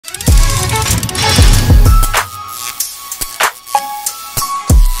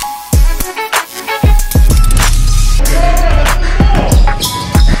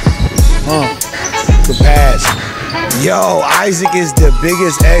Isaac is the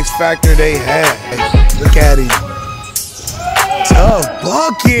biggest X factor they have. Look at him. Tough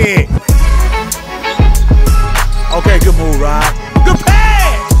bucket. Okay, good move, Rod. Good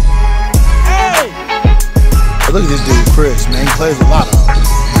pass. Hey. Look at this dude, Chris, man. He plays a lot of them.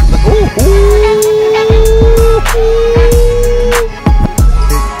 Ooh.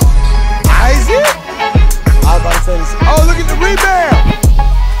 Isaac? I was about to say this. Oh, look at the rebound.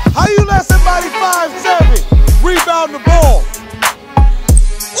 How you let somebody 5'7" rebound the ball?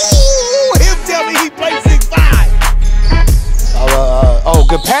 Ooh, him tell me he played 6'5". Oh,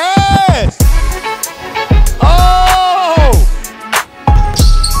 good pass. Oh,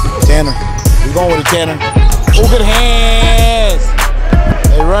 Tanner, we going with it, Tanner. Oh, good hands.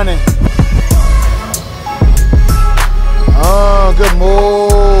 They running. Oh, good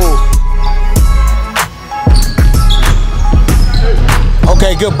move.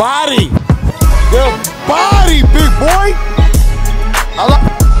 Okay, good body. Good body, big boy. I like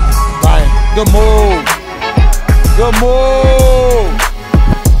Brian. Good move. Good move.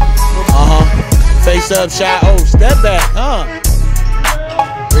 Face up shot. Oh, step back, huh?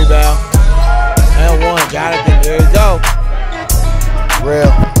 Rebound. And one. Jonathan. There you go.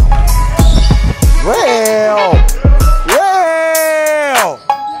 Real.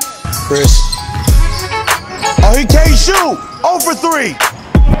 Chris. Oh, he can't shoot. 0 for 3.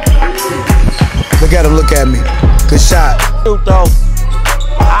 Look at him, look at me. Good shot. Shoot though.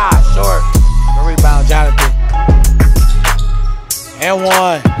 Short. The rebound, Jonathan. And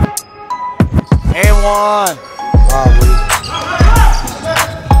one.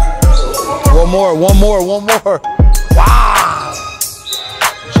 Wow, one more. Wow.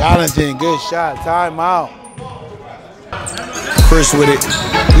 Jonathan, good shot. Timeout. Chris with it.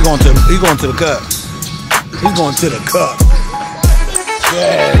 He going to the cup. He's going to the cup.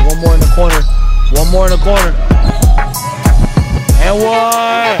 Yeah, one more in the corner. And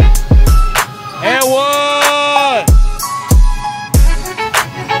one.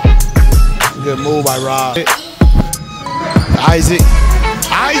 Good move by Rob. Isaac.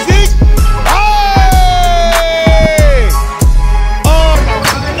 Hey! Oh!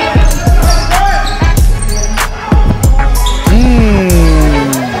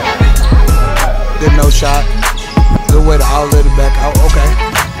 Good no shot. Good way to outlet it back out. Okay.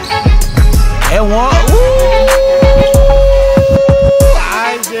 And one. Ooh!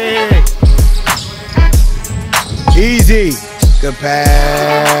 Isaac. Easy. Good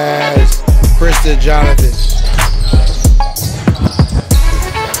pass. Chris to Jonathan.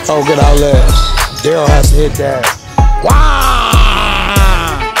 Oh, good outlet. Daryl has to hit that.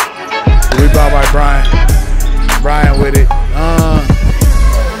 Wow! Rebound by Brian. Brian with it.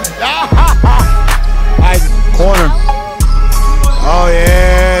 Corner. Oh,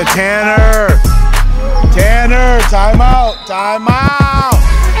 yeah. Tanner. Timeout.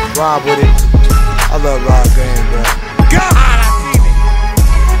 Rob with it. I love Rob game, bro. God, I seen it.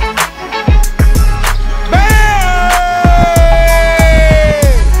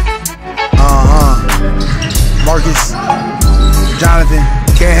 Marcus, Jonathan,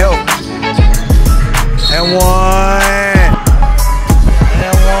 can't help. And one.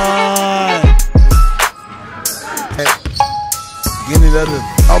 Hey, getting it other.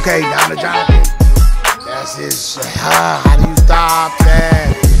 Okay, down to Jonathan. That's his shot. How do you stop that?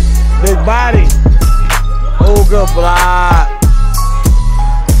 Big body. Oh, good block.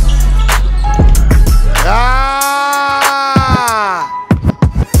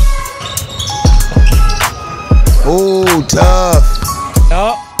 Ooh, tough.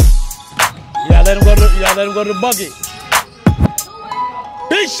 Yup. You gotta let him go to the bucket.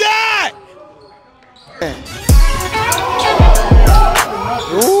 Big shot!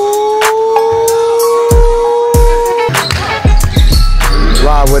 Ooh.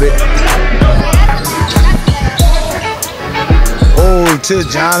 Rob with it. Oh, to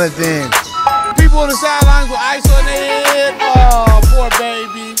Jonathan. People on the sidelines with ice on their head. Oh, poor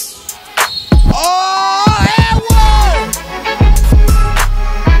baby.